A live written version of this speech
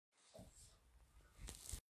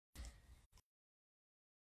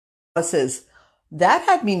Bosses. That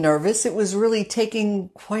had me nervous. It was really taking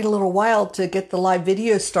quite a little while to get the live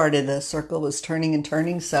video started. The circle was turning and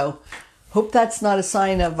turning, so hope that's not a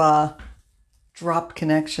sign of dropped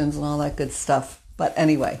connections and all that good stuff. But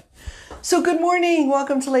anyway, so good morning.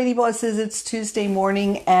 Welcome to Lady Bosses. It's Tuesday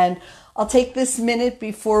morning, and I'll take this minute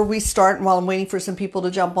before we start, and while I'm waiting for some people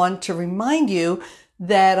to jump on, to remind you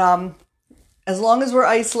that as long as we're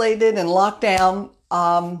isolated and locked down,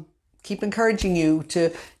 keep encouraging you to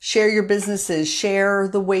share your businesses, share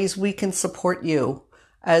the ways we can support you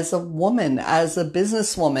as a woman, as a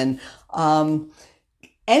businesswoman.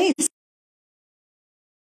 Any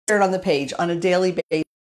shared on the page on a daily basis.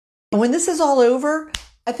 And when this is all over,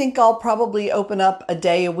 I think I'll probably open up a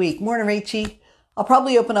day a week. Morning, Rachie. I'll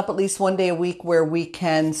probably open up at least one day a week where we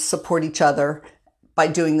can support each other by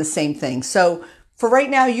doing the same thing. So for right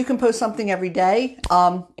now, you can post something every day.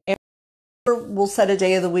 We'll set a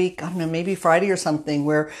day of the week, I don't know, maybe Friday or something,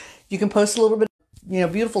 where you can post a little bit,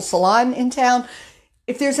 beautiful salon in town.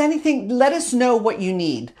 If there's anything, let us know what you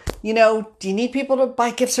need. Do you need people to buy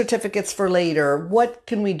gift certificates for later? What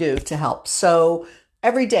can we do to help? So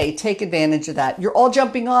every day, take advantage of that. You're all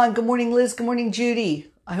jumping on. Good morning, Liz. Good morning,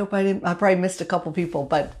 Judy. I hope I probably missed a couple people,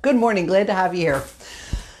 but good morning. Glad to have you here.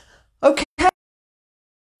 Okay,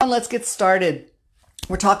 let's get started.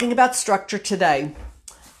 We're talking about structure today.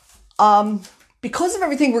 Because of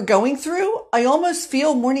everything we're going through, I almost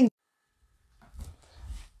feel morning.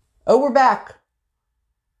 Oh, we're back.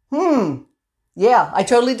 Yeah, I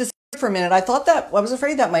totally disappeared for a minute. I was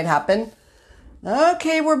afraid that might happen.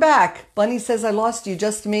 Okay, we're back. Bunny says I lost you,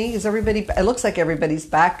 just me. Is everybody, it looks like everybody's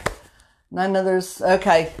back. None others.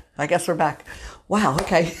 Okay, I guess we're back. Wow,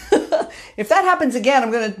 okay. If that happens again, I'm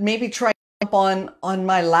going to maybe try to jump on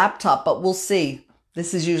my laptop, but we'll see.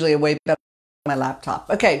 This is usually a way better my laptop.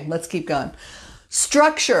 Okay, let's keep going.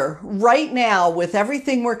 Structure. Right now, with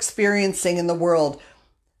everything we're experiencing in the world,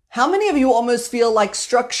 how many of you almost feel like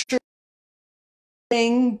structure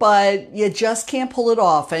thing, but you just can't pull it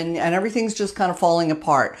off and everything's just kind of falling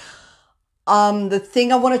apart? The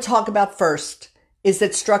thing I want to talk about first is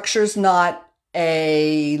that structure's not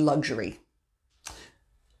a luxury.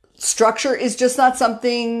 Structure is just not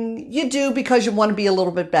something you do because you want to be a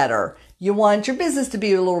little bit better. You want your business to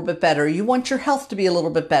be a little bit better. You want your health to be a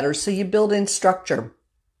little bit better. So you build in structure.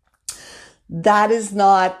 That is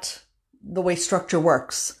not the way structure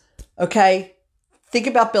works. Okay? Think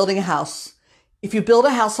about building a house. If you build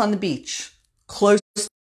a house on the beach, close, that,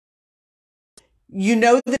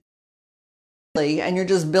 and you're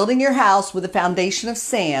just building your house with a foundation of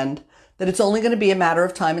sand, that it's only going to be a matter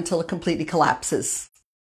of time until it completely collapses.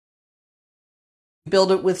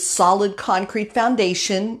 Build it with solid concrete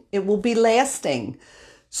foundation, it will be lasting.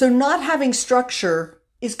 So not having structure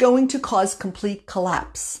is going to cause complete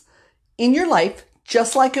collapse in your life,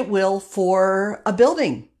 just like it will for a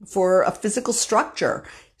building, for a physical structure.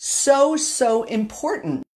 So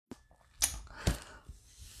important.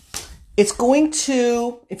 It's going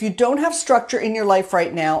to, if you don't have structure in your life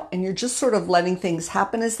right now, and you're just sort of letting things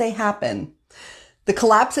happen as they happen, the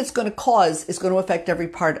collapse it's going to cause is going to affect every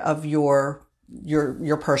part of your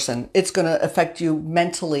person. It's going to affect you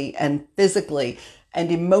mentally and physically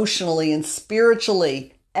and emotionally and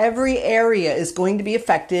spiritually. Every area is going to be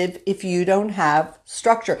affected if you don't have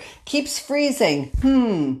structure. Keeps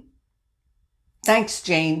freezing. Thanks,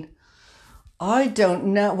 Jane. I don't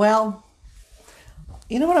know. Well,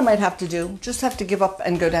 you know what I might have to do? Just have to give up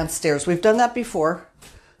and go downstairs. We've done that before,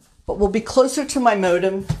 but we'll be closer to my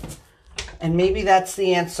modem, and maybe that's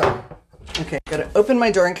the answer. Okay, gotta open my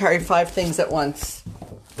door and carry 5 things at once.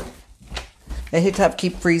 I hate to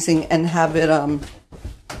keep freezing and have it,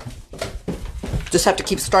 just have to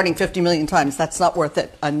keep starting 50 million times. That's not worth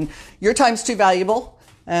it. And your time's too valuable,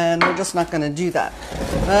 and we're just not gonna do that.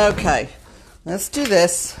 Okay, let's do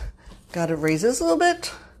this. Gotta raise this a little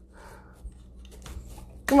bit.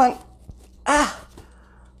 Come on.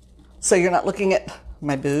 So you're not looking at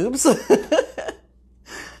my boobs?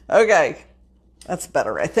 Okay, that's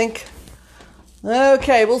better, I think.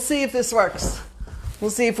 Okay, we'll see if this works. We'll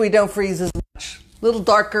see if we don't freeze as much. A little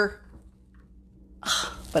darker,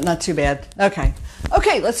 but not too bad. Okay,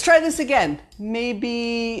 let's try this again.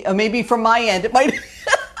 Maybe from my end, it might.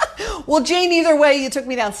 Well, Jane, either way, you took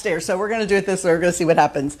me downstairs, so we're going to do it this way. We're going to see what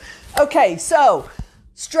happens. Okay, so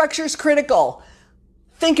structure's critical.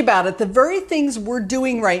 Think about it. The very things we're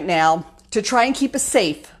doing right now to try and keep us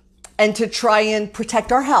safe and to try and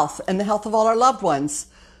protect our health and the health of all our loved ones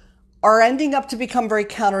are ending up to become very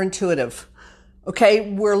counterintuitive. Okay,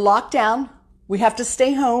 we're locked down. We have to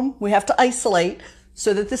stay home. We have to isolate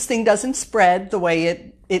so that this thing doesn't spread the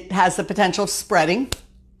way it has the potential of spreading.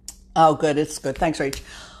 Oh, good. It's good. Thanks, Rach.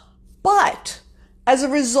 But as a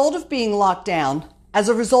result of being locked down, as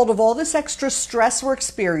a result of all this extra stress we're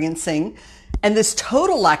experiencing and this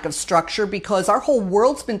total lack of structure because our whole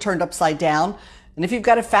world's been turned upside down, and if you've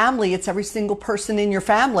got a family, it's every single person in your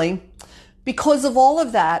family. Because of all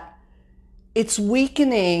of that, it's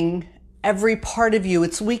weakening every part of you.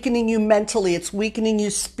 It's weakening you mentally. It's weakening you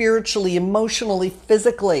spiritually, emotionally,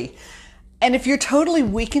 physically. And if you're totally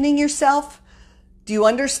weakening yourself, do you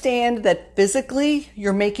understand that physically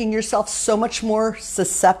you're making yourself so much more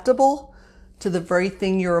susceptible to the very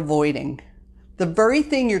thing you're avoiding? The very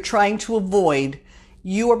thing you're trying to avoid,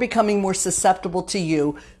 you are becoming more susceptible to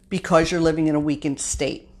you because you're living in a weakened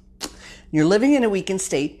state. You're living in a weakened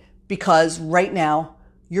state because right now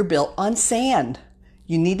you're built on sand.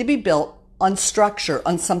 You need to be built on structure,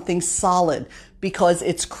 on something solid, because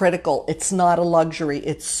it's critical. It's not a luxury.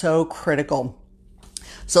 It's so critical.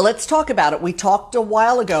 So let's talk about it. We talked a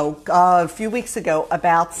while ago, a few weeks ago,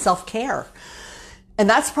 about self-care. And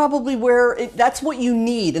that's probably that's what you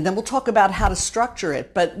need. And then we'll talk about how to structure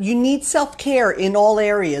it. But you need self-care in all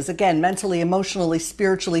areas. Again, mentally, emotionally,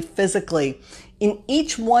 spiritually, physically. In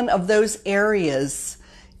each one of those areas,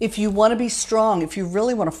 if you want to be strong, if you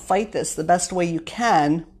really want to fight this the best way you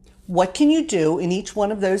can, what can you do in each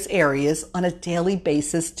one of those areas on a daily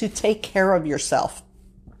basis to take care of yourself?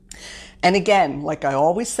 And again, like I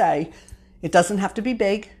always say, it doesn't have to be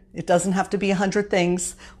big. It doesn't have to be 100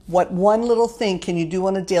 things. What one little thing can you do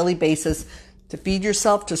on a daily basis to feed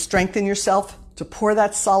yourself, to strengthen yourself, to pour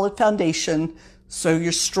that solid foundation so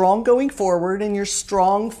you're strong going forward and you're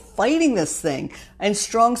strong fighting this thing and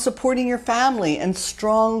strong supporting your family and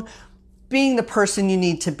strong being the person you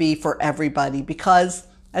need to be for everybody? Because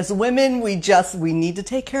as women, we need to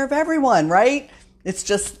take care of everyone, right? It's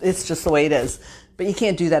just the way it is. But you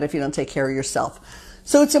can't do that if you don't take care of yourself.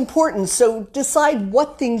 So it's important. So decide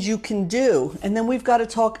what things you can do. And then we've got to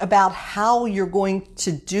talk about how you're going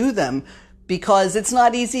to do them, because it's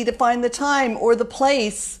not easy to find the time or the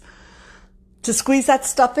place to squeeze that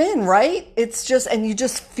stuff in, right? And you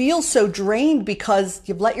just feel so drained because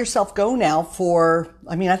you've let yourself go now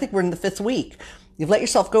I think we're in the 5th week. You've let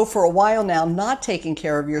yourself go for a while now, not taking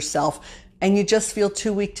care of yourself, and you just feel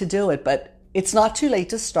too weak to do it. But it's not too late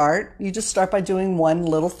to start. You just start by doing one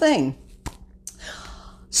little thing.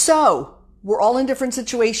 So we're all in different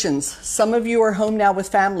situations. Some of you are home now with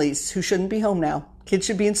families who shouldn't be home now. Kids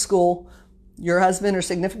should be in school. Your husband or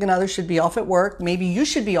significant other should be off at work. Maybe you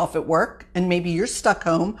should be off at work and maybe you're stuck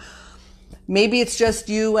home. Maybe it's just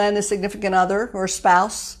you and a significant other or a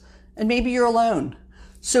spouse, and maybe you're alone.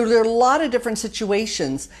 So there are a lot of different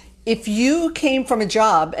situations. If you came from a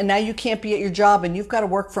job and now you can't be at your job and you've got to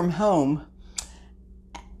work from home,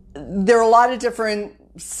 there are a lot of different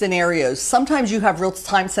scenarios. Sometimes you have real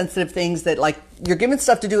time sensitive things that, like, you're given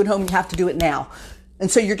stuff to do at home, you have to do it now.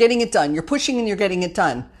 And so you're getting it done. You're pushing and you're getting it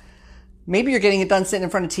done. Maybe you're getting it done sitting in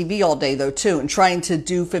front of TV all day though too, and trying to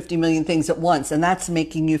do 50 million things at once. And that's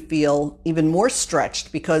making you feel even more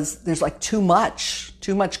stretched because there's like too much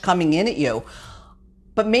coming in at you.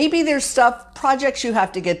 But maybe there's projects you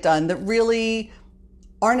have to get done that really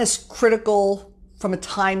aren't as critical from a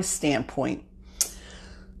time standpoint.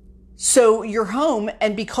 So you're home,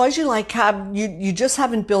 and because you just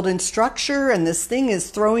haven't built in structure, and this thing is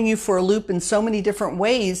throwing you for a loop in so many different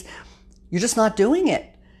ways, you're just not doing it.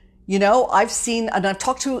 You know, I've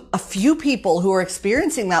talked to a few people who are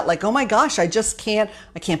experiencing that, like, oh my gosh, I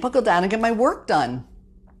can't buckle down and get my work done.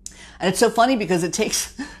 And it's so funny because it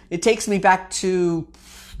takes me back to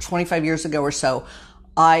 25 years ago or so.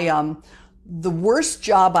 The worst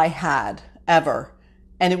job I had ever,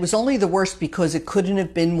 and it was only the worst because it couldn't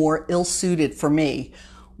have been more ill-suited for me,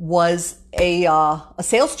 was a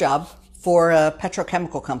sales job for a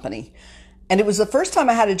petrochemical company. And it was the first time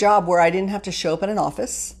I had a job where I didn't have to show up at an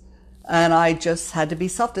office, and I just had to be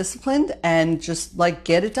self-disciplined and just like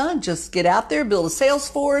get it done. Just get out there, build a sales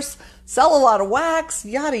force, sell a lot of wax,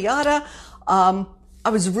 yada, yada. I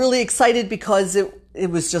was really excited because it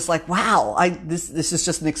was just like, wow, this is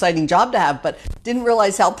just an exciting job to have, but didn't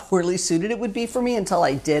realize how poorly suited it would be for me until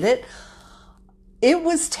I did it. It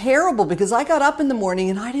was terrible because I got up in the morning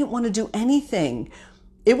and I didn't want to do anything.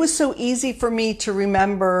 It was so easy for me to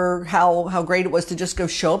remember how great it was to just go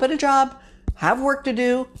show up at a job, have work to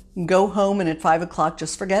do, go home, and at 5 o'clock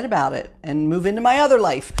just forget about it and move into my other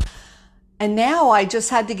life. And now I just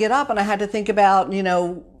had to get up and I had to think about,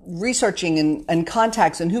 researching and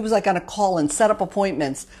contacts and who was I going to call and set up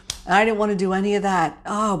appointments. And I didn't want to do any of that.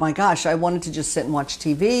 Oh my gosh, I wanted to just sit and watch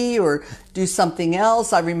TV or do something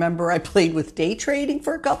else. I remember I played with day trading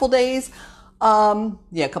for a couple days. A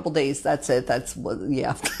couple days. That's it. Don't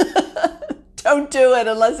do it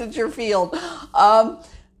unless it's your field.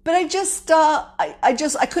 but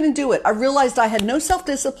I couldn't do it. I realized I had no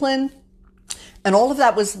self-discipline. And all of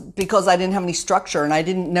that was because I didn't have any structure and I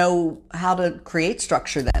didn't know how to create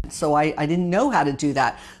structure then. So I didn't know how to do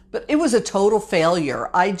that. But it was a total failure.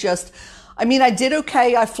 I did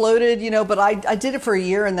okay. I floated, but I did it for a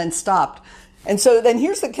year and then stopped. And so then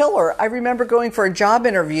here's the killer. I remember going for a job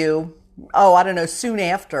interview, soon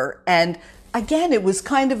after. And again, it was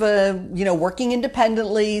kind of a, working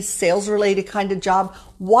independently, sales related kind of job.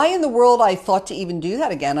 Why in the world I thought to even do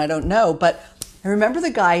that again, I don't know. But I remember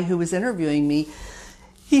the guy who was interviewing me.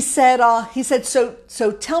 He said,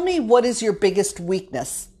 so tell me, what is your biggest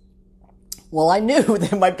weakness? Well, I knew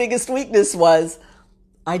that my biggest weakness was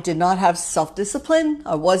I did not have self-discipline.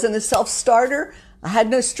 I wasn't a self-starter. I had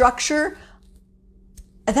no structure.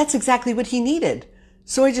 And that's exactly what he needed.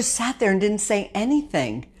 So I just sat there and didn't say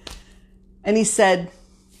anything. And he said,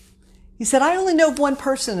 I only know of one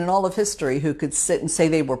person in all of history who could sit and say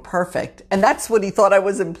they were perfect. And that's what he thought I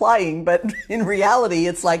was implying. But in reality,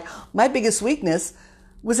 it's like my biggest weakness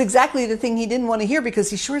was exactly the thing he didn't want to hear,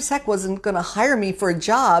 because he sure as heck wasn't going to hire me for a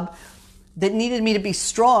job that needed me to be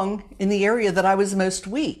strong in the area that I was most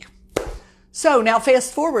weak. So now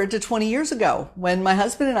fast forward to 20 years ago when my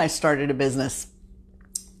husband and I started a business.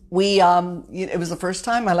 It was the first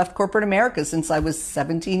time I left corporate America since I was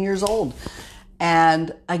 17 years old.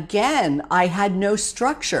 And again, I had no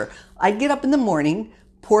structure. I'd get up in the morning,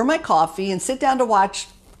 pour my coffee, and sit down to watch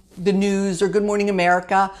the news or Good Morning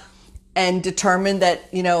America, and determine that,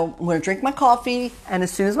 I'm going to drink my coffee. And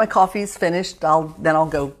as soon as my coffee is finished, I'll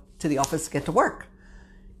go to the office to get to work.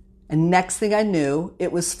 And next thing I knew,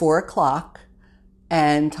 it was 4:00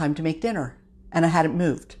 and time to make dinner. And I hadn't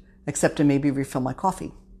moved except to maybe refill my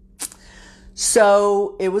coffee.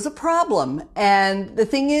 So it was a problem. And the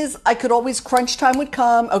thing is, I could always, crunch time would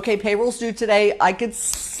come. Okay, payroll's due today. I could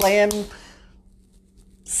slam,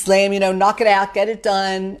 knock it out, get it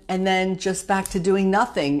done, and then just back to doing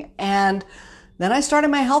nothing. And then I started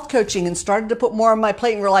my health coaching and started to put more on my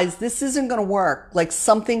plate and realized this isn't going to work. Like,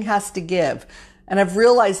 something has to give. And I've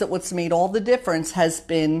realized that what's made all the difference has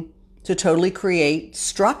been to totally create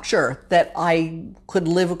structure that I could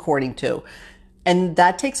live according to. And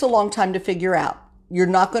that takes a long time to figure out. You're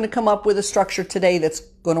not going to come up with a structure today that's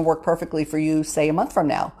going to work perfectly for you, say, a month from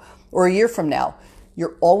now or a year from now.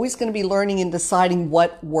 You're always going to be learning and deciding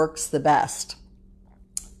what works the best.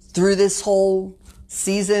 Through this whole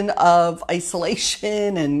season of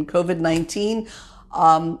isolation and COVID-19,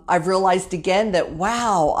 I've realized again that,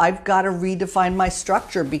 wow, I've got to redefine my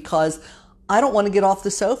structure, because I don't want to get off the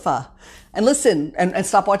sofa. And listen, and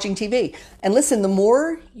stop watching TV. And listen, the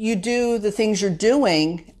more you do the things you're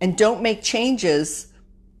doing and don't make changes,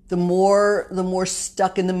 the more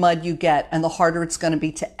stuck in the mud you get, and the harder it's going to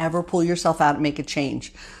be to ever pull yourself out and make a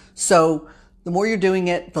change. So the more you're doing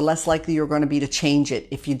it, the less likely you're going to be to change it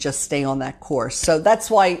if you just stay on that course. So that's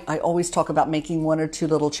why I always talk about making one or two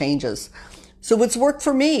little changes. So what's worked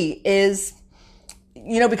for me is,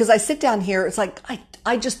 because I sit down here, it's like,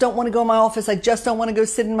 I just don't want to go in my office. I just don't want to go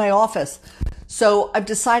sit in my office. So I've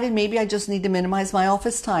decided maybe I just need to minimize my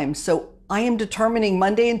office time. So I am determining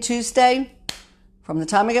Monday and Tuesday, from the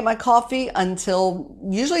time I get my coffee until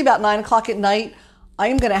usually about 9:00 at night, I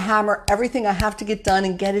am going to hammer everything I have to get done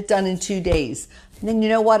and get it done in 2 days. And then you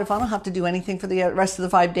know what? If I don't have to do anything for the rest of the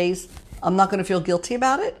 5 days, I'm not going to feel guilty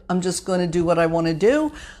about it. I'm just going to do what I want to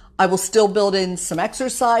do. I will still build in some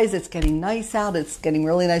exercise. It's getting nice out. It's getting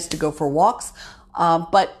really nice to go for walks.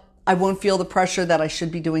 But I won't feel the pressure that I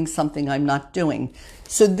should be doing something I'm not doing.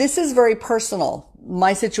 So this is very personal.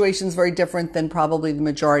 My situation is very different than probably the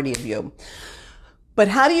majority of you. But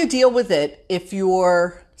how do you deal with it if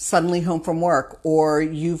you're suddenly home from work, or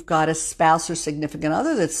you've got a spouse or significant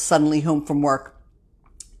other that's suddenly home from work,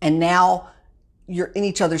 and now you're in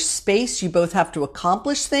each other's space? You both have to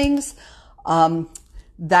accomplish things.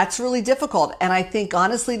 That's really difficult. And I think,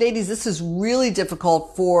 honestly, ladies, this is really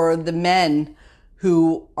difficult for the men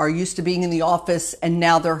who are used to being in the office and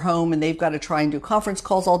now they're home and they've got to try and do conference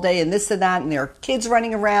calls all day and this and that, and there are kids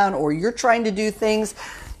running around, or you're trying to do things.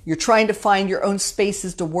 You're trying to find your own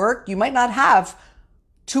spaces to work. You might not have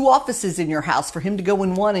 2 offices in your house for him to go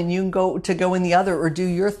in one and you can go in the other, or do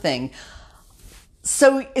your thing.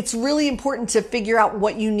 So it's really important to figure out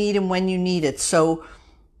what you need and when you need it. So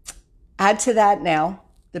add to that now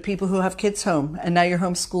the people who have kids home, and now you're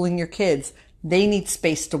homeschooling your kids. They need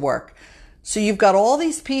space to work. So you've got all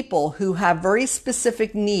these people who have very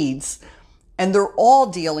specific needs, and they're all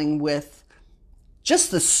dealing with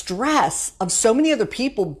just the stress of so many other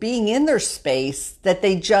people being in their space that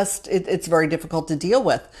it's very difficult to deal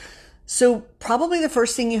with. So probably the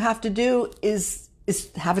first thing you have to do is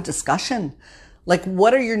have a discussion. Like,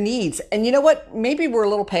 what are your needs? And you know what? Maybe we're a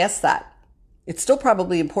little past that. It's still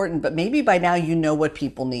probably important, but maybe by now you know what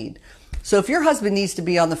people need. So if your husband needs to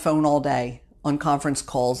be on the phone all day on conference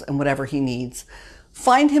calls and whatever he needs,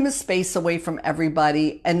 find him a space away from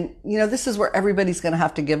everybody. And, this is where everybody's going to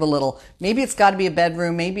have to give a little. Maybe it's got to be a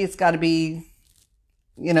bedroom. Maybe it's got to be,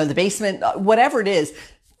 the basement, whatever it is.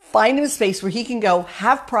 Find him a space where he can go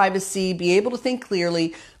have privacy, be able to think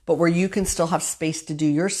clearly, but where you can still have space to do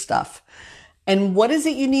your stuff. And what is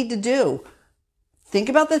it you need to do? Think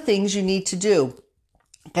about the things you need to do.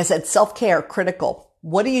 Like I said, self-care, critical.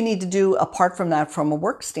 What do you need to do apart from that from a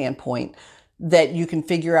work standpoint that you can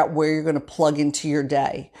figure out where you're going to plug into your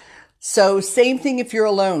day? So same thing if you're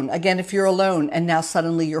alone. Again, if you're alone and now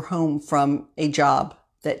suddenly you're home from a job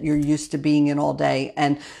that you're used to being in all day.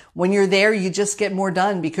 And when you're there, you just get more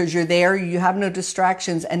done because you're there, you have no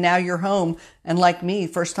distractions, and now you're home. And like me,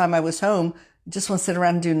 first time I was home, you just want to sit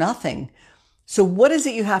around and do nothing. So what is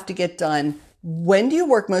it you have to get done? When do you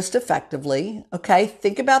work most effectively? Okay,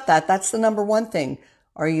 think about that. That's the number one thing.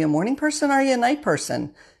 Are you a morning person? Are you a night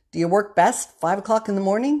person? Do you work best 5 o'clock in the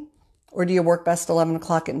morning? Or do you work best 11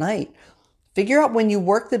 o'clock at night? Figure out when you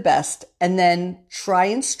work the best and then try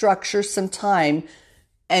and structure some time.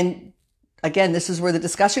 And again, this is where the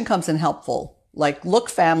discussion comes in helpful. Like, look,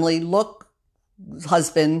 family, look,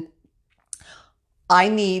 husband, I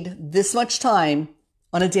need this much time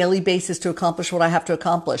on a daily basis to accomplish what I have to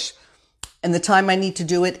accomplish. And the time I need to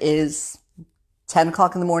do it is 10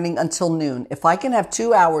 o'clock in the morning until noon. If I can have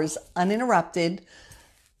 2 hours uninterrupted,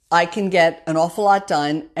 I can get an awful lot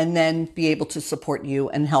done and then be able to support you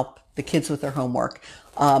and help the kids with their homework.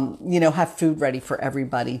 Have food ready for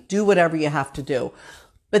everybody. Do whatever you have to do.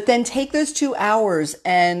 But then take those 2 hours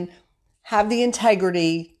and have the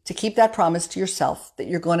integrity to keep that promise to yourself that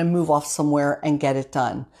you're going to move off somewhere and get it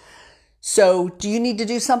done. So do you need to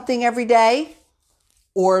do something every day?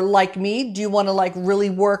 Or like me, do you want to really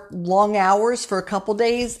work long hours for a couple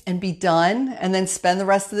days and be done and then spend the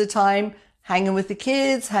rest of the time hanging with the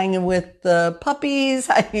kids, hanging with the puppies,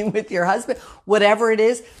 hanging with your husband, whatever it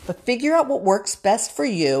is? But figure out what works best for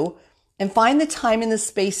you and find the time and the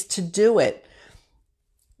space to do it.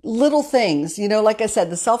 Little things, like I said,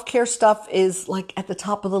 the self-care stuff is at the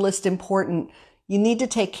top of the list important. You need to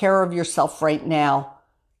take care of yourself right now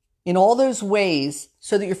in all those ways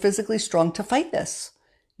so that you're physically strong to fight this.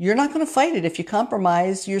 You're not going to fight it if you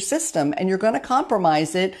compromise your system, and you're going to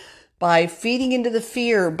compromise it by feeding into the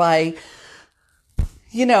fear, by,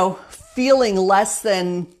 feeling less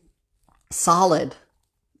than solid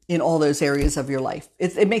in all those areas of your life.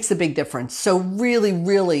 It makes a big difference. So really,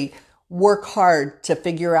 really work hard to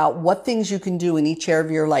figure out what things you can do in each area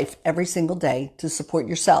of your life every single day to support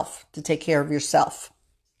yourself, to take care of yourself.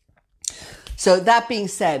 So that being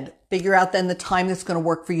said, figure out then the time that's going to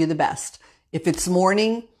work for you the best. If it's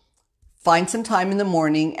morning, find some time in the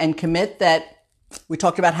morning and commit that. We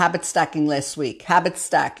talked about habit stacking last week. Habit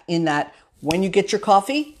stack in that when you get your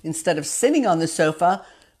coffee, instead of sitting on the sofa,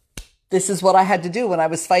 this is what I had to do when I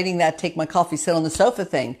was fighting that take my coffee, sit on the sofa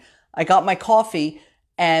thing. I got my coffee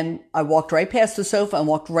and I walked right past the sofa and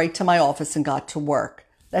walked right to my office and got to work.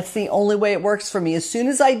 That's the only way it works for me. As soon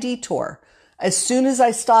as I detour, as soon as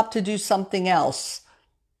I stop to do something else,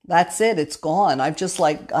 that's it. It's gone. I've just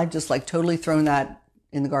totally thrown that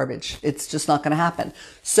in the garbage. It's just not going to happen.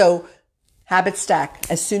 So habit stack.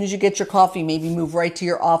 As soon as you get your coffee, maybe move right to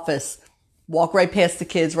your office, walk right past the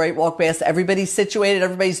kids, right? Walk past, everybody's situated.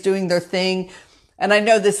 Everybody's doing their thing. And I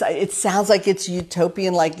know this, it sounds like it's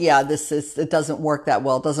utopian. It doesn't work that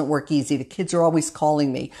well. It doesn't work easy. The kids are always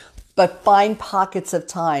calling me, but find pockets of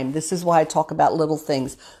time. This is why I talk about little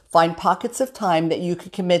things. Find pockets of time that you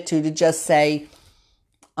could commit to just say,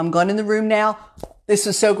 I'm going in the room now. This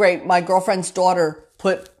is so great. My girlfriend's daughter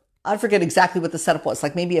I forget exactly what the setup was,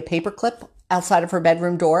 maybe a paper clip outside of her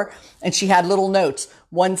bedroom door. And she had little notes.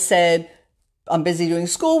 One said, I'm busy doing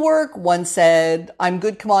schoolwork. One said, I'm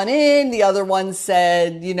good, come on in. The other one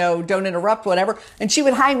said, don't interrupt, whatever. And she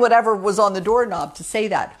would hang whatever was on the doorknob to say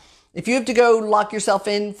that. If you have to go lock yourself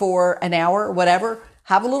in for an hour or whatever,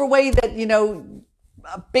 have a little way that, maybe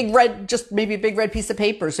a big red piece of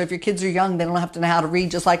paper. So if your kids are young, they don't have to know how to read.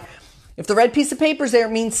 Just like if the red piece of paper is there,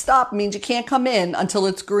 it means stop, it means you can't come in until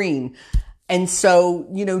it's green. And so,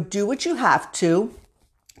 do what you have to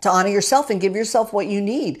honor yourself and give yourself what you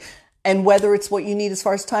need. And whether it's what you need as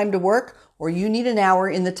far as time to work, or you need an hour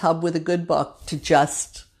in the tub with a good book to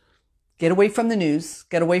just get away from the news,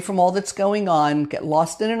 get away from all that's going on, get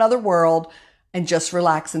lost in another world, and just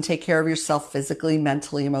relax and take care of yourself physically,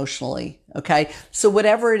 mentally, emotionally. Okay. So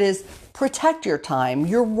whatever it is, protect your time.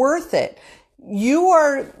 You're worth it. You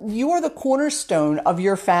are the cornerstone of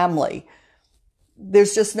your family.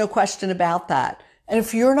 There's just no question about that. And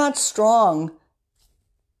if you're not strong,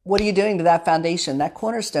 what are you doing to that foundation? That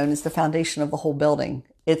cornerstone is the foundation of the whole building.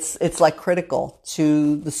 It's like critical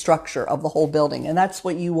to the structure of the whole building. And that's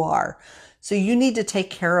what you are. So you need to take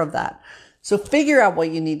care of that. So figure out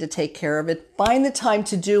what you need to take care of it. Find the time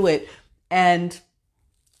to do it and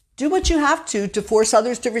do what you have to force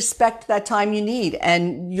others to respect that time you need.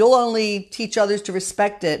 And you'll only teach others to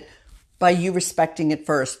respect it by you respecting it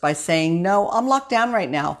first, by saying, no, I'm locked down right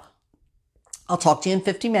now. I'll talk to you in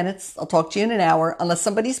 50 minutes. I'll talk to you in an hour. Unless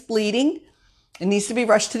somebody's bleeding and needs to be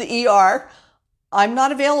rushed to the ER, I'm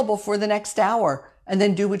not available for the next hour. And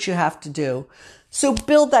then do what you have to do. So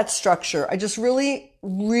build that structure. I just really,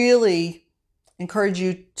 really encourage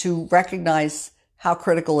you to recognize how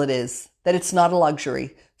critical it is, that it's not a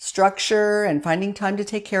luxury. Structure and finding time to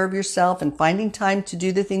take care of yourself and finding time to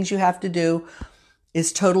do the things you have to do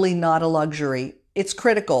is totally not a luxury. It's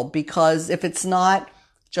critical because if it's not,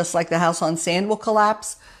 just like the house on sand will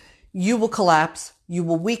collapse, you will collapse. You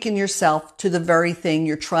will weaken yourself to the very thing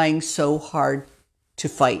you're trying so hard to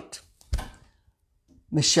fight.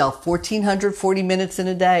 Michelle, 1,440 minutes in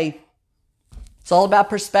a day. It's all about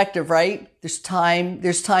perspective, right? There's time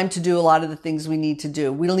to do a lot of the things we need to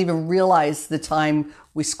do. We don't even realize the time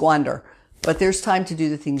we squander, but there's time to do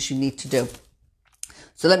the things you need to do.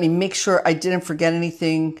 So let me make sure I didn't forget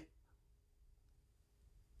anything.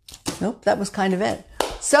 Nope, that was kind of it.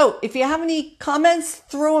 So if you have any comments,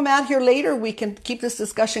 throw them out here later. We can keep this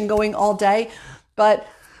discussion going all day. But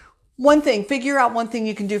figure out one thing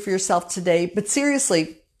you can do for yourself today. But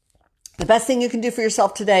seriously, the best thing you can do for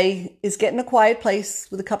yourself today is get in a quiet place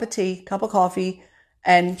with a cup of tea, cup of coffee,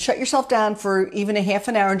 and shut yourself down for even a half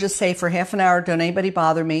an hour and just say, for half an hour, don't anybody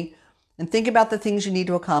bother me. And think about the things you need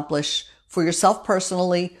to accomplish for yourself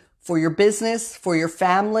personally, for your business, for your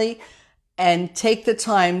family, and take the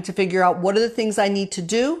time to figure out what are the things I need to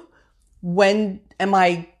do. When am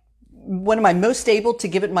I most able to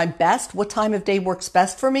give it my best? What time of day works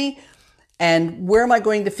best for me? And where am I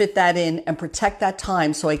going to fit that in and protect that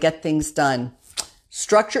time so I get things done?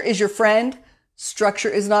 Structure is your friend. Structure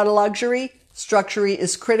is not a luxury. Structure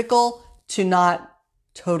is critical to not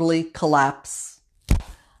totally collapse.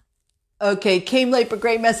 Okay, came late, but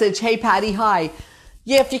great message. Hey, Patty, hi.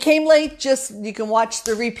 Yeah, if you came late, you can watch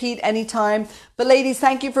the repeat anytime. But ladies,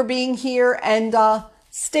 thank you for being here and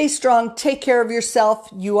stay strong. Take care of yourself.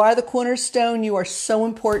 You are the cornerstone. You are so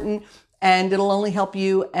important and it'll only help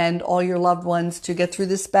you and all your loved ones to get through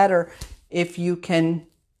this better if you can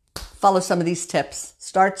follow some of these tips.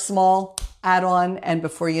 Start small, add on, and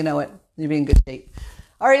before you know it, you'll be in good shape.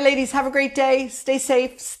 All right, ladies, have a great day. Stay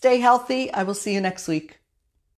safe, stay healthy. I will see you next week.